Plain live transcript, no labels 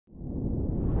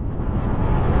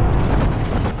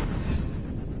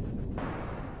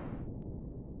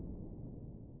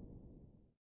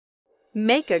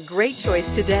Make a great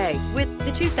choice today with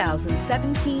the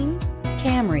 2017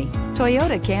 Camry.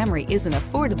 Toyota Camry is an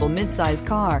affordable midsize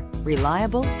car,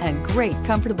 reliable and great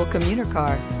comfortable commuter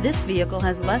car. This vehicle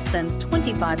has less than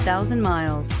 25,000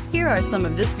 miles. Here are some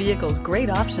of this vehicle's great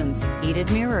options: heated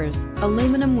mirrors,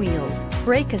 aluminum wheels,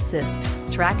 brake assist,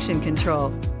 traction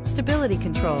control, stability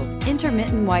control,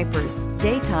 intermittent wipers,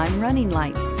 daytime running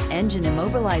lights, engine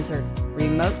immobilizer,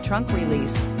 remote trunk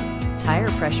release,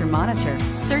 tire pressure monitor.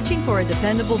 Searching for a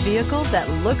dependable vehicle that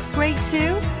looks great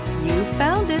too? You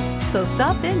found it, so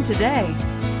stop in today.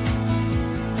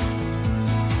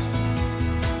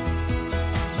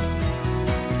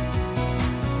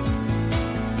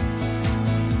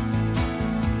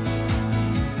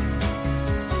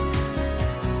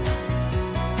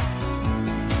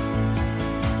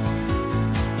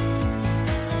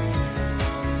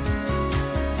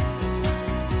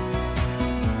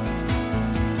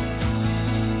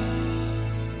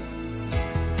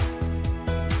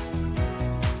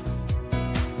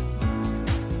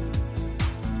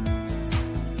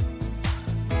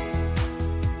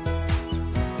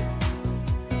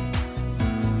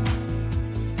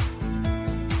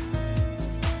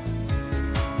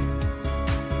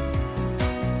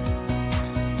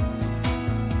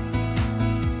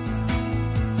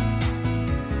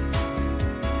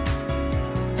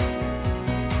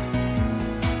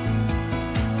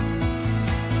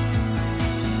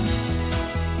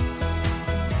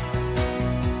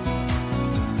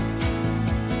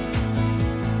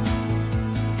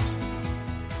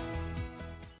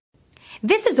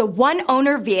 This is a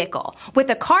one-owner vehicle with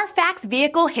a CARFAX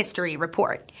Vehicle History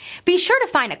Report. Be sure to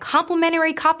find a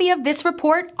complimentary copy of this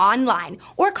report online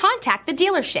or contact the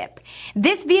dealership.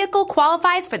 This vehicle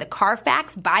qualifies for the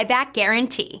CARFAX Buyback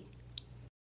Guarantee.